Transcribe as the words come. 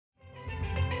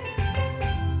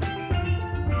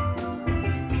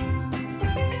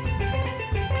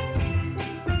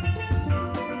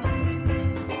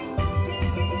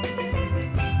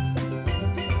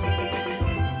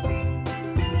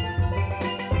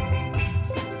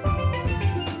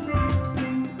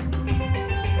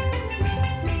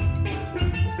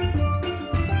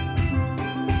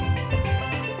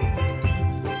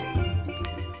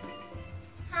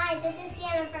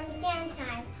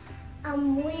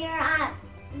we are at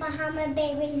Bahama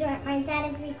Bay Resort. My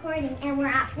dad is recording and we're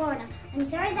at Florida. I'm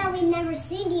sorry that we never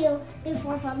seen you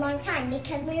before for a long time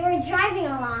because we were driving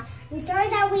a lot. I'm sorry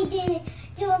that we didn't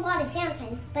do a lot of sound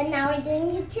times, but now we're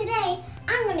doing it today.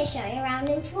 I'm going to show you around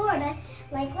in Florida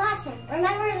like last time.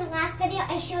 Remember the last video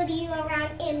I showed you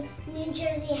around in New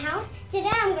Jersey house?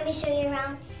 Today I'm going to show you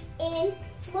around in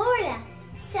Florida.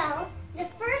 So the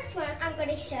first one I'm going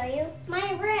to show you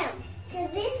my room. So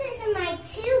this is my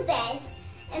 2 beds.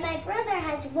 And my brother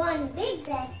has 1 big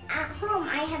bed. At home,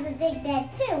 I have a big bed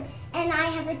too. And I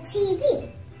have a TV.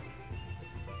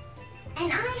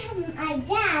 And I have my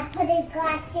dad put a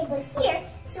glass table here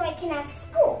so I can have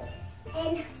school.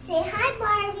 And say hi,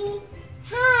 Barbie.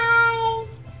 Hi.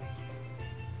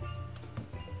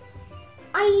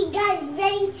 Are you guys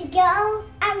ready to go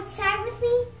outside with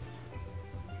me?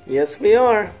 Yes, we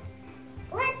are.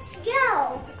 Let's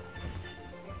go.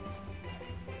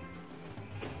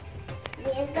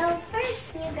 You go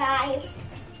first, you guys.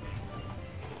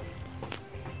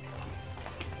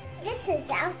 This is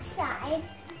outside.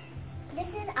 This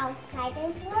is outside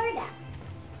in Florida.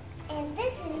 And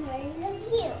this is where the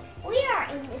view. We are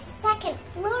in the 2nd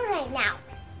floor right now.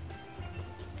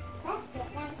 Let's go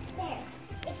downstairs.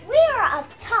 If we are up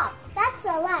top, that's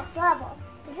the last level.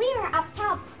 If we were up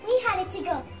top, we had it to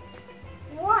go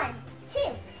 1, 2,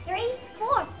 3,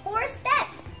 4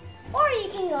 steps. Or you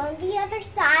can go on the other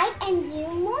side and do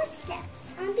more steps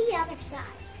on the other side.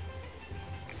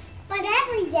 But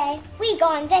every day, we go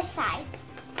on this side.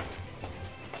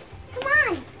 Come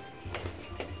on.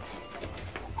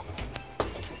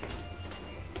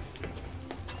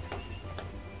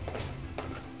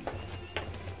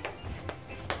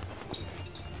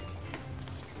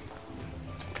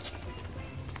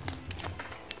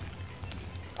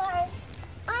 First,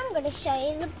 I'm going to show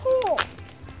you the pool.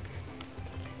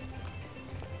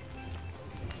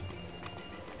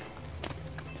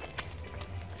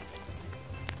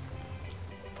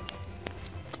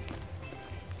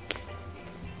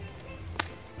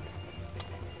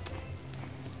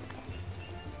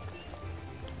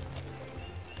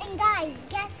 And guys,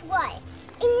 guess what?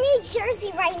 In New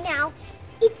Jersey right now,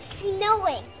 it's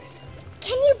snowing.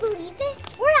 Can you believe it?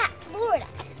 We're at Florida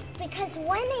because we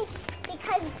want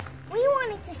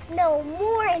it to snow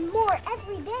more and more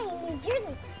every day in New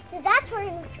Jersey. So that's where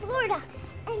in Florida.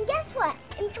 And guess what?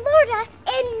 In Florida,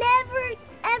 it never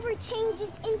ever changes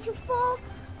into fall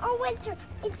or winter.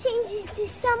 It changes to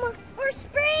summer or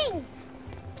spring.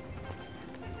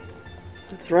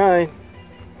 That's right.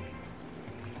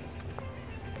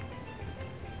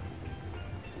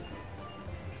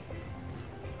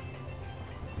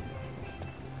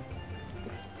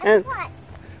 And plus,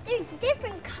 there's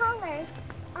different colors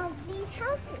of these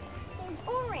houses. There's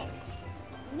orange,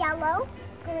 yellow,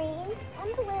 green,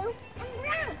 and blue, and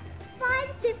brown.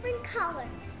 5 different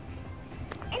colors.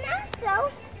 And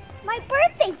also, my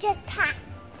birthday just passed.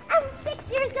 I was 6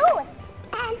 years old,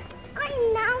 and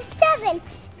I'm now 7.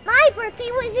 My birthday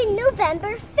was in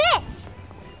November 5th.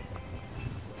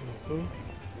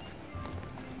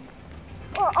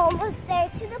 We're almost there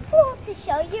to the pool to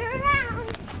show you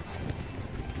around.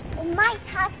 It might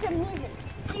have some music,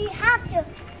 so you have to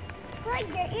plug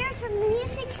your ears from the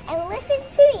music and listen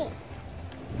to me.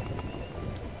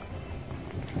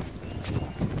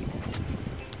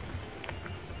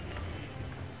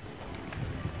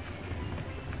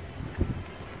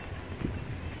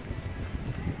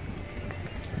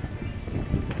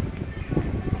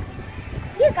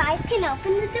 You guys can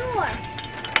open the door.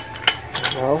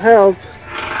 I'll help.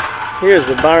 Here's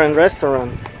the bar and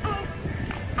restaurant.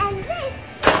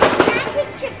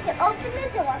 To open the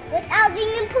door without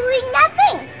being pulling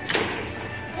nothing.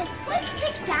 Just push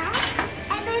this down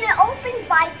and then it opens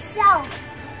by itself.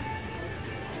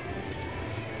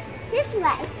 This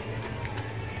way.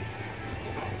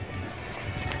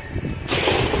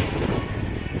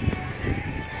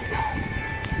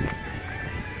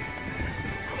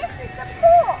 This is the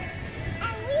pool.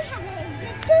 And we have a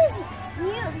jacuzzi.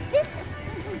 This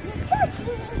is a jacuzzi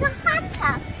means a hot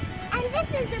tub. And this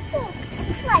is the pool.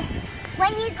 Plus,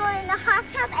 when you go in the hot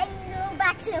tub and you go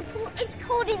back to the pool, it's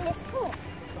cold in this pool.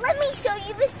 Let me show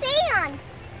you the sand.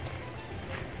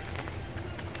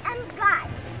 And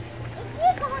guys, if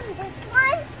you go on this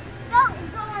one,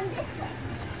 don't go on this one.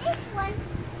 This one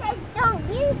says don't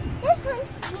use this one.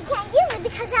 You can't use it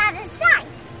because it has a sign.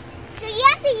 So you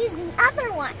have to use the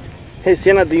other one. Hey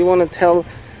Sienna, do you want to tell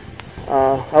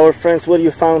our friends what you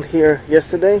found here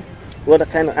yesterday? What a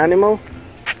kind of animal?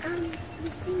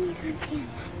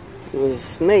 There was a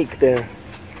snake there.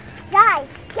 Guys,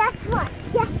 guess what?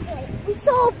 Yesterday we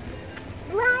saw a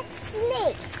black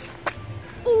snake.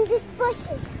 in these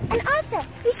bushes. And also,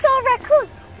 we saw a raccoon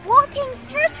walking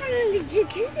first from the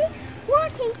jacuzzi,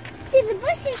 walking to the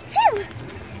bushes too.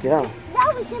 Yeah.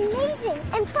 That was amazing.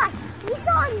 And plus, we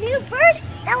saw a new bird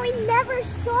that we never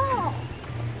saw.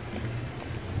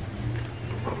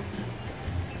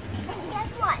 And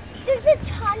guess what? There's a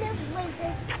ton of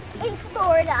lizards in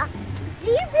Florida. Do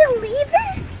you believe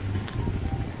this?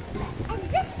 And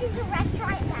this is a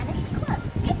restaurant that is closed.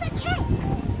 It's okay.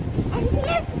 And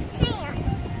here's the sand.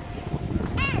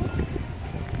 And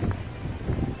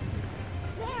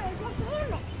there is a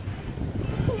hammock.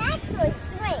 You can actually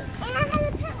swing. And I have a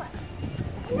pillow.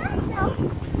 And also,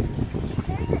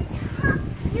 there's a top.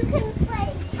 You can play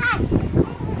catch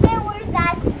over there where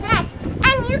that's net.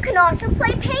 And you can also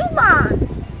play ping pong.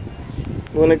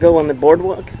 You want to go on the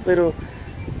boardwalk, little?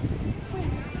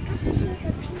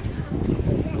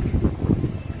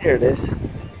 Here it is.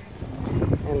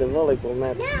 And the volleyball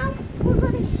net. Now, we're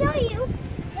going to show you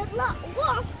the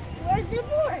walk where the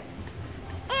boards.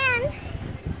 And,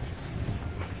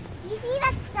 you see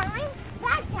that sign?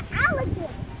 That's an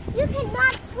alligator. You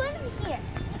cannot swim here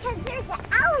because there's an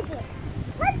alligator.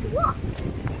 Let's walk.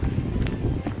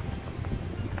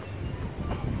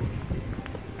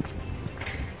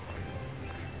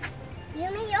 You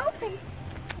may open.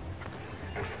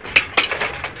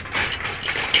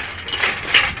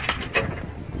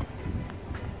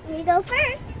 You go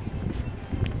first.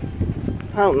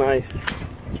 How nice.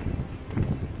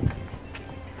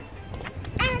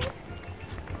 And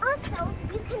also,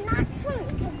 you cannot swim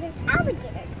because there's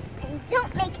alligators. And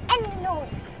don't make any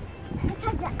noise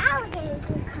because the alligators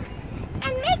will come.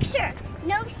 And make sure,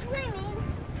 no swimming.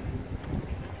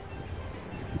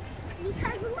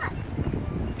 Because look,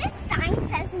 this sign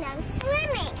says no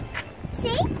swimming.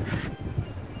 See?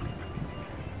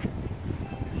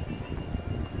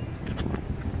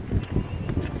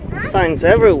 Signs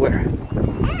everywhere.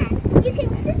 And you can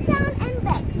sit down and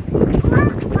bed. Or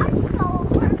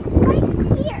right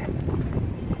here.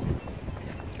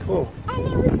 Cool. And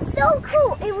it was so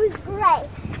cool. It was great.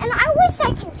 And I wish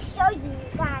I could show you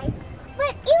guys.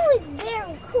 But it was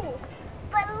very cool.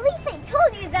 But at least I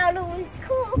told you that it was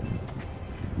cool.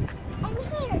 And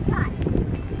here, guys,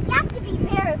 you have to be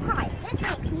very quiet. This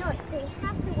makes noise, so you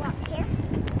have to walk here.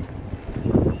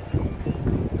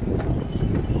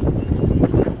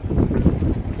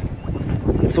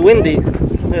 It's windy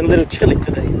and a little chilly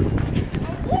today. And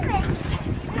even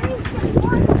there is some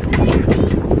water there.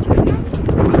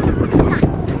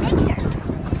 Guys, make sure.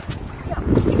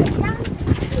 Don't sit down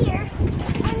here.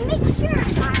 And make sure,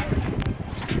 guys,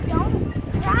 don't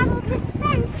rattle this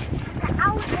fence because the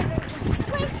alligators will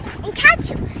switch and catch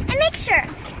you. And make sure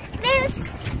this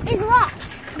is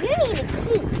locked. You need a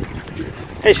key.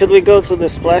 Hey, should we go to the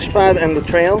splash pad and the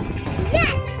trail?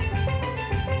 Yes.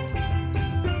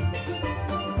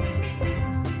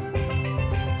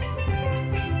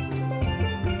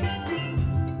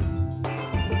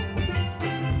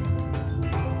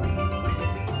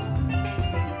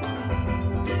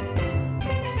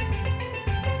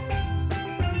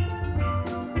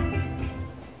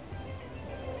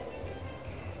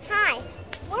 Hi,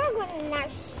 we're going to now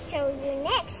show you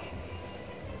next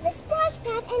the splash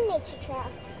pad and nature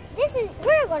trail.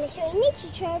 We're going to show you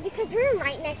nature trail because we're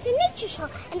right next to nature trail.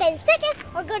 And then second,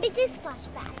 we're going to do splash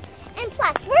pad. And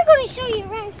plus, we're going to show you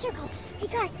around in circles. Hey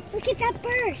guys, look at that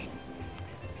bird.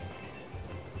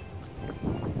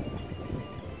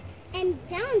 And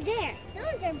down there,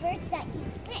 those are birds that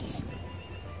eat fish.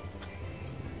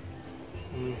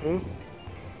 Mm-hmm.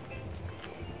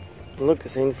 Look,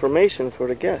 it's information for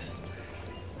the guests.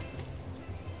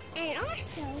 And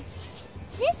also,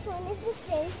 this one is the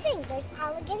same thing. There's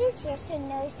alligators here, so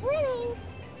no swimming.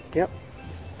 Yep.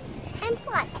 And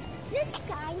plus, this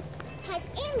sign has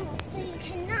animals, so you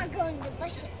cannot go in the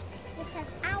bushes. This has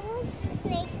owls,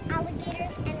 snakes,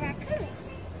 alligators, and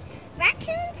raccoons.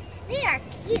 Raccoons, they are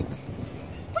cute,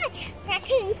 but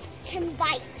raccoons can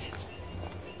bite.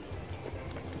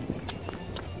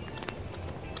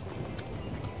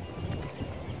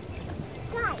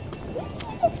 Guys, do you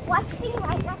see this white thing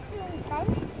right next to the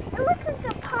fence? It looks like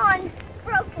a pond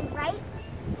broken, right?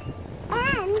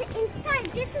 And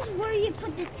inside, this is where you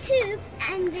put the tubes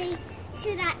and they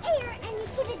shoot out air and you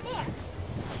put it there.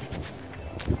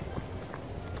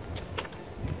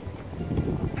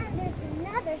 And there's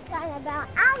another sign about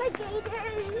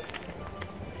alligators.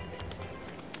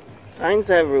 Signs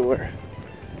everywhere.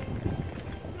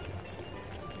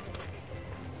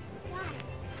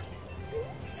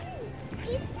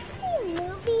 Do you see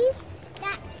movies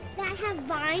that have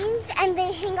vines and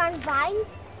they hang on vines?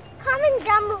 Comment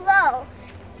down below.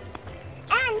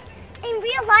 And in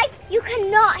real life, you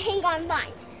cannot hang on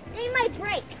vines. they might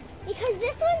break. Because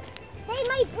this one, they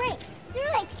might break.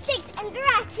 They're like sticks and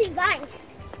they're actually vines.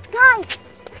 Guys,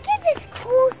 look at this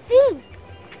cool thing.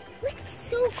 Looks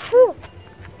so cool.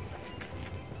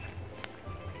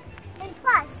 And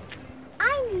plus,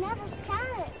 I've never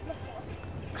seen it before.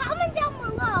 Comment down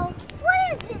below, what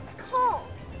is it called?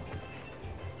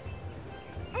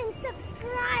 And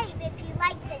subscribe if you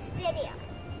like this video.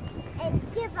 And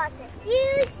give us a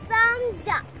huge thumbs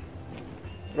up.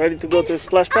 Ready to go to the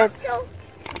splash pad? Also,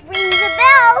 ring the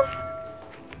bell.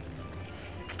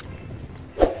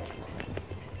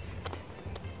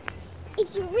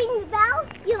 If you ring the bell,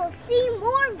 you'll see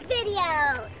more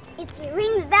videos. If you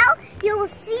ring the bell, you will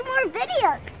see more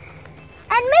videos.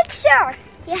 And make sure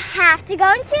you have to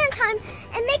go in sand time,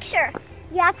 and make sure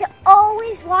you have to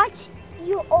always watch.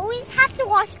 You always have to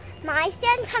watch my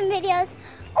sand time videos.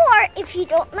 Or if you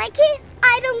don't like it,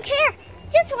 I don't care.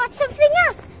 Just watch something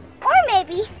else. Or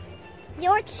maybe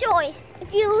your choice.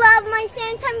 If you love my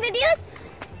sand time videos,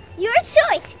 your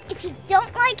choice. If you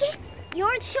don't like it,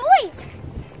 your choice.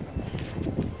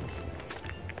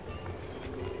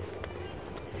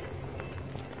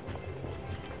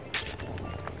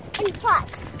 And plus,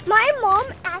 my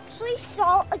mom actually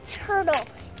saw a turtle,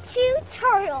 2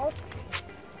 turtles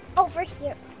over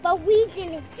here, but we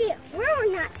didn't see it. We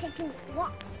were not taking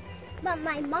walks, but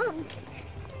my mom did.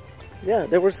 Yeah,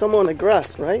 there were some on the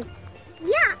grass, right?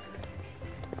 Yeah.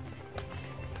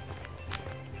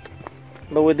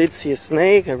 But we did see a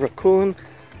snake, a raccoon.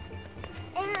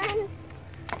 And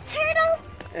a turtle.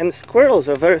 And squirrels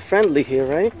are very friendly here,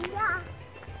 right? Yeah.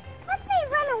 But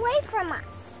they run away from us.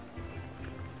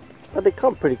 But they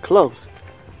come pretty close.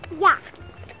 Yeah.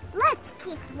 Let's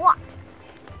keep walking.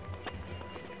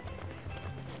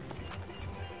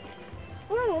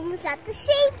 We're almost at the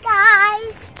shade,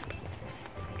 guys.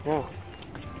 Yeah.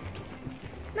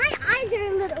 My eyes are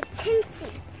a little tinsy.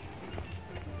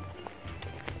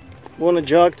 Want to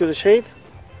jog to the shade?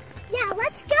 Yeah,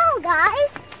 let's go, guys.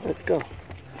 Let's go.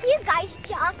 You guys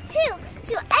jog too.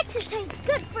 So exercise is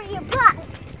good for your blood.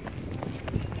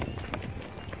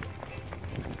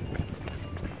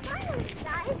 Finally,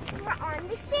 guys, we're on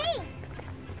the shade.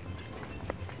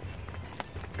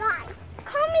 Guys,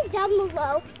 comment down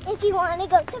below if you want to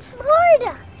go to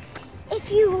Florida. If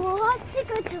you want to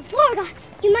go to Florida,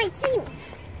 you might see me.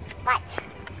 But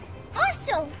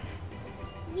also,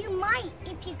 you might,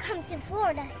 if you come to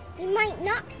Florida, you might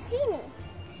not see me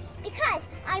because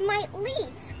I might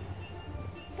leave.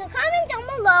 So comment down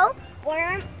below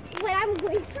when I'm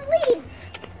going to leave.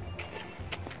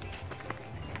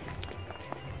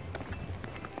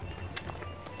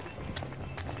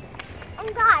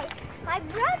 And guys, my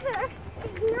brother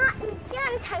is not in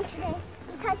sand time today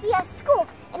because he has school,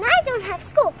 and I don't have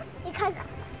school because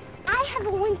I have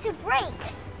a winter break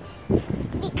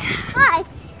because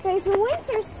there's a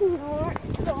winter storm,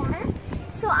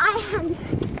 so I have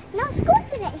no school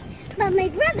today. But my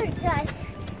brother does,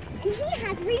 and he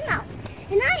has remount,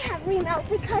 and I have remount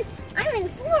because I'm in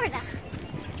Florida.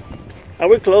 Are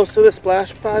we close to the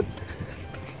splash pad?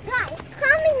 Guys,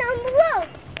 comment down below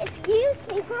if you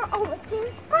think we're almost to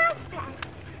the splash pad.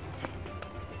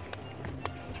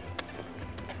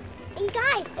 And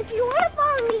guys, if you want to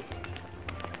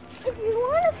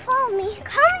follow me,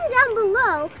 comment down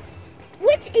below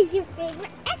which is your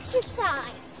favorite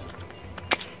exercise.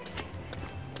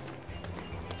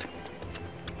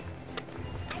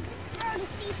 I just threw a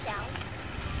seashell.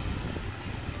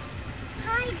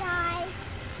 Hi guys,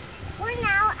 we're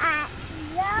now at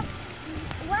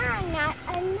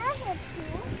another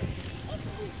pool. It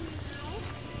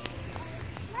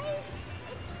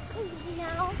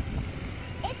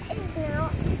is now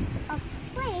a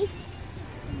place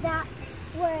that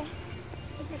where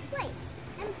it's a place.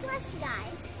 And plus,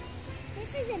 guys,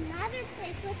 this is another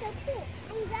place with a pool.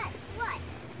 And guess what?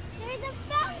 There's a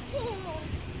fountain.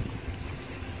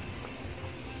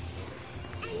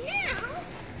 And now,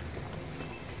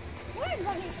 we're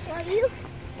going to show you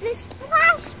the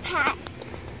splash pad.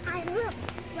 I love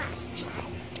splash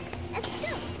pad. Let's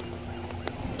go.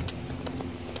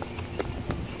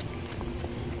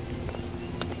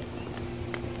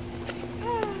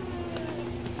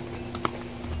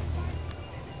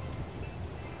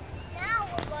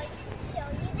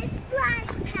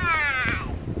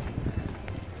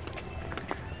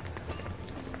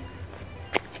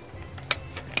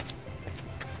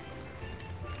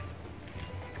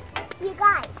 You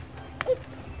guys, it's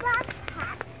splash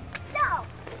pad, so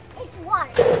it's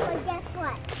water. But guess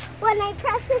what? When I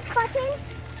press this button,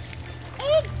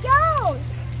 it goes.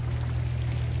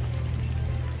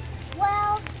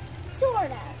 Well,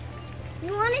 sort of.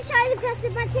 You want to try to press the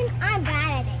button? I'm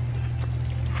bad at it.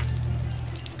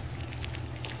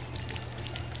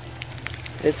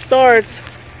 It starts.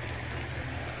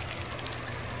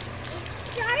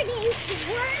 It's starting to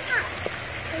warm up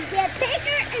and get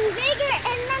bigger and bigger,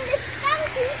 and then the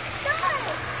fountain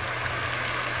starts.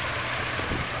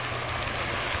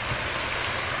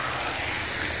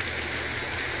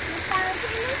 The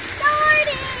fountain is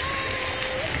starting.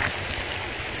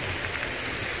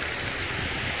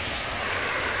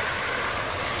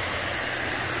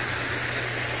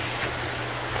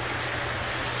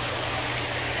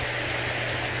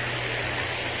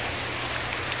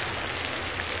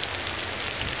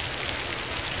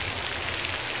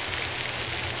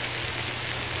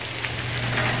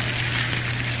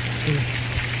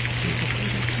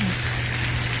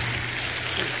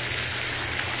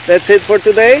 That's it for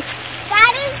today.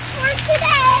 That is for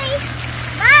today.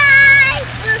 Bye.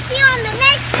 We'll see you on the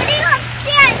next video of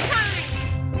Sand Time.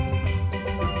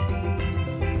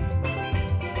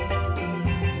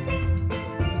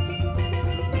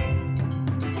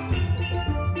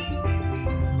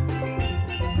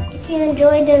 If you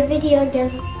enjoyed the video,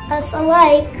 give us a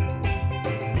like.